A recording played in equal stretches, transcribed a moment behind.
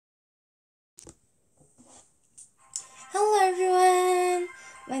Hello everyone,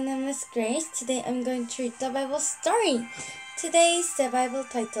 my name is Grace. Today I'm going to read the Bible story. Today's the Bible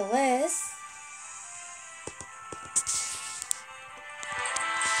title is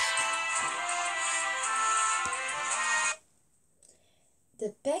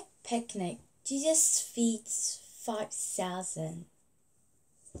The Big Picnic. Jesus feeds 5,000.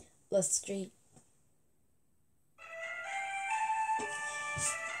 Let's read.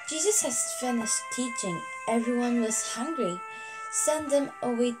 Jesus has finished teaching. Everyone was hungry. Send them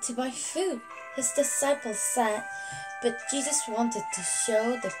away to buy food, his disciples said. But Jesus wanted to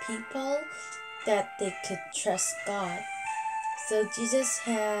show the people that they could trust God. So Jesus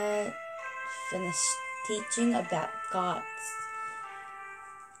had finished teaching about God.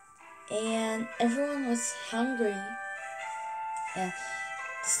 And everyone was hungry. And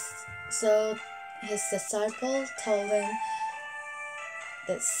so his disciple told him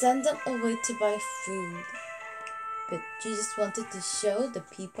that send them away to buy food. But Jesus wanted to show the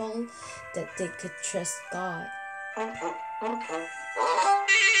people that they could trust God.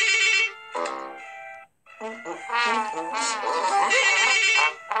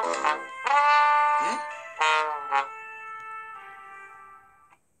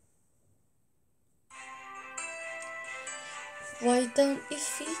 Why don't you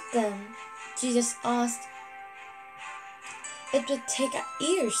feed them? Jesus asked. It would take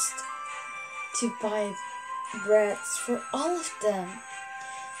years to buy bread for all of them,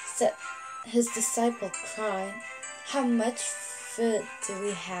 said his disciple cried. How much food do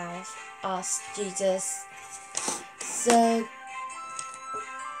we have? Asked Jesus. So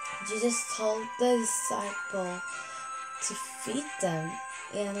Jesus told the disciple to feed them,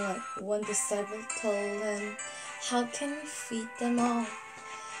 and one disciple told him, how can we feed them all?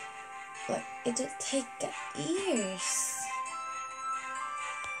 It would take years.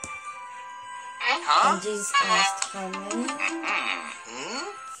 And Jesus asked, how many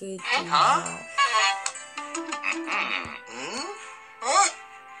food do you have?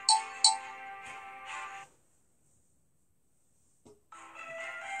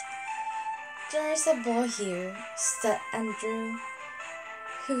 There is a boy here, said Andrew,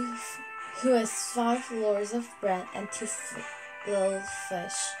 who has 5 loaves of bread and 2 little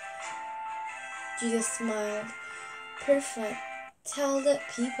fish. Jesus smiled. Perfect. Tell the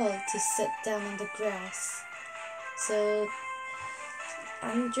people to sit down on the grass. So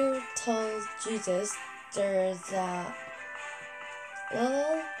Andrew told Jesus there's a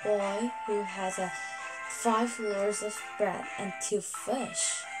little boy who has 5 loaves of bread and 2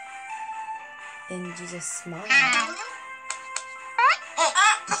 fish. And Jesus smiled.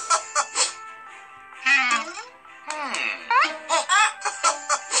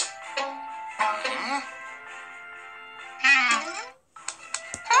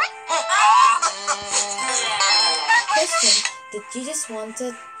 Did Jesus want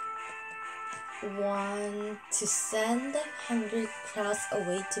to send the hungry crowds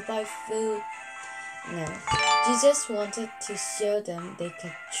away to buy food? No. Jesus wanted to show them they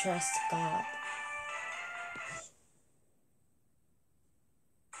could trust God.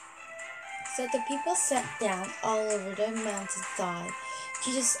 So the people sat down all over the mountainside.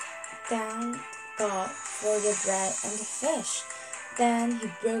 Jesus thanked God for the bread and the fish. Then he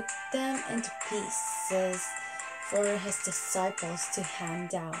broke them into pieces for his disciples to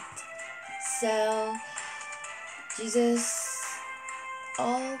hand out. So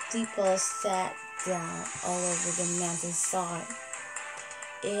all people sat down all over the mountainside.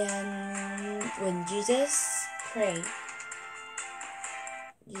 And when Jesus prayed,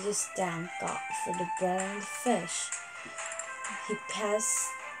 Jesus thanked God for the bread and the fish.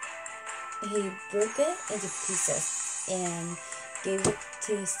 He broke it into pieces and gave it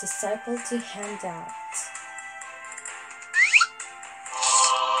to his disciple to hand out.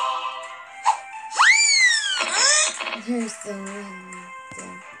 Here's the one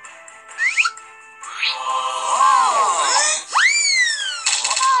thing.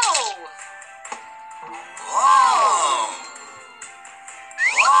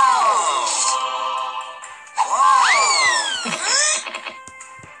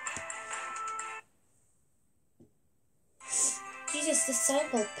 Jesus'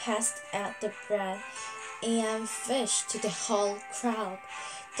 disciple passed out the bread and fish to the whole crowd.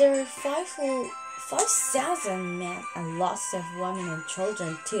 There were 5,000 men and lots of women and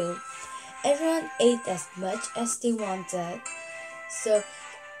children too. Everyone ate as much as they wanted. So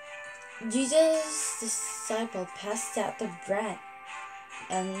Jesus' disciple passed out the bread,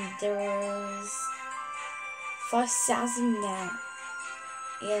 and there was 5,000 men,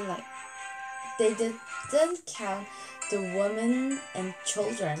 and they didn't count the women and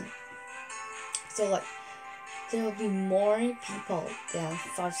children. So there will be more people than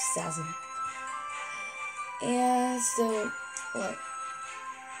 5,000. And so,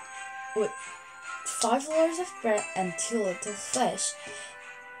 with 5 loaves of bread and 2 little fish,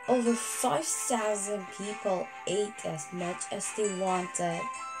 over 5,000 people ate as much as they wanted.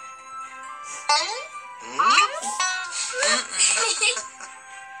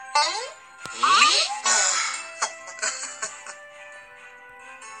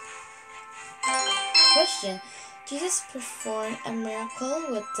 Question: Jesus performed a miracle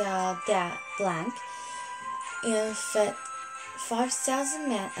with that blank and fed 5,000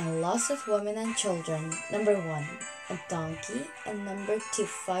 men and lots of women and children. Number 1, a donkey. And number 2,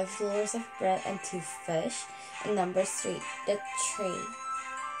 5 loaves of bread and 2 fish. And number 3, the tree.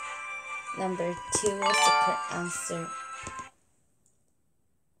 Number 2 was the correct answer.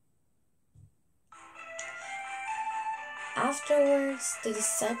 Afterwards, the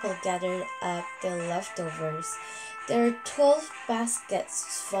disciple gathered up the leftovers. There were 12 baskets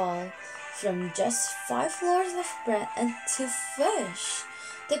full, from just 5 loaves of bread and 2 fish.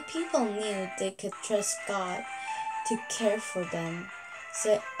 The people knew they could trust God to care for them.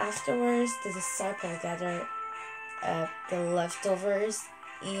 So afterwards, the disciple gathered up the leftovers,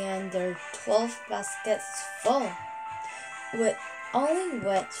 and there were 12 baskets full, with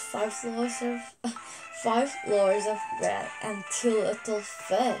 5 loaves of bread and 2 little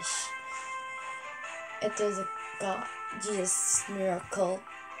fish. It was Jesus' miracle.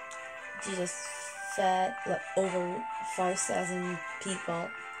 Jesus fed over 5,000 people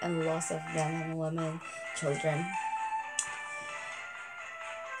and lots of men and women, children.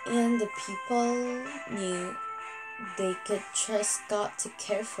 And the people knew they could trust God to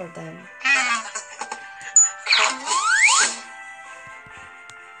care for them.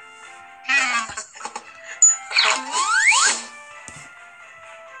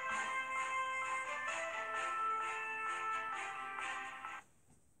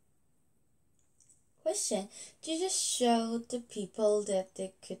 Question: Jesus showed the people that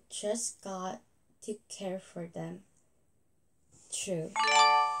they could trust God to care for them. True.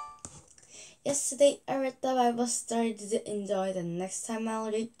 Yesterday I read the Bible story. Did you enjoy the next time I'll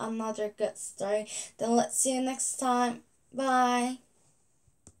read another good story? Then let's see you next time. Bye.